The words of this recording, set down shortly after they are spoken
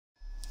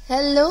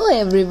Hello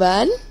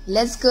everyone,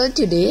 let's go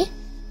today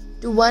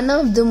to one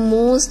of the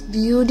most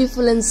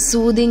beautiful and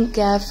soothing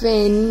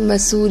cafe in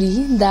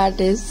Mussoorie, that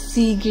is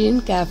Sea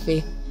Green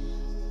Cafe.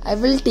 I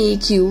will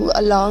take you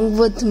along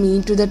with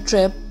me to the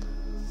trip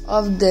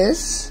of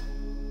this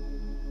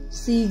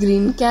Sea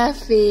Green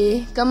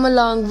Cafe. Come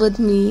along with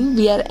me,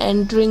 we are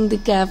entering the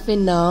cafe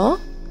now.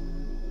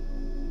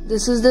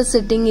 This is the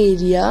sitting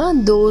area,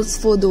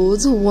 for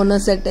those who wanna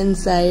sit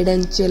inside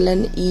and chill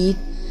and eat.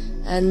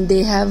 And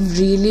they have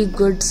really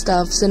good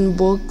stuffs and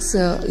books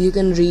you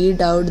can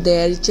read out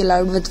there, chill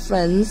out with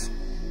friends,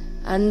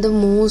 and the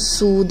most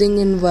soothing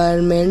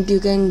environment. You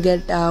can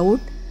get out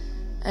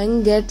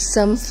and get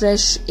some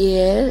fresh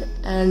air,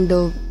 and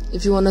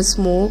if you want to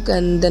smoke,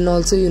 and then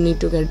also you need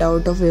to get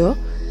out of here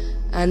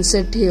and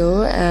sit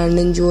here and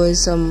enjoy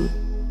some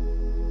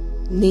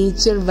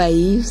nature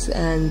vibes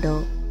and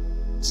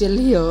chill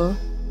here.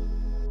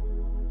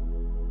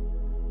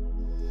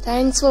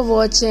 Thanks for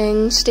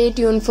watching. Stay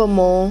tuned for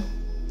more.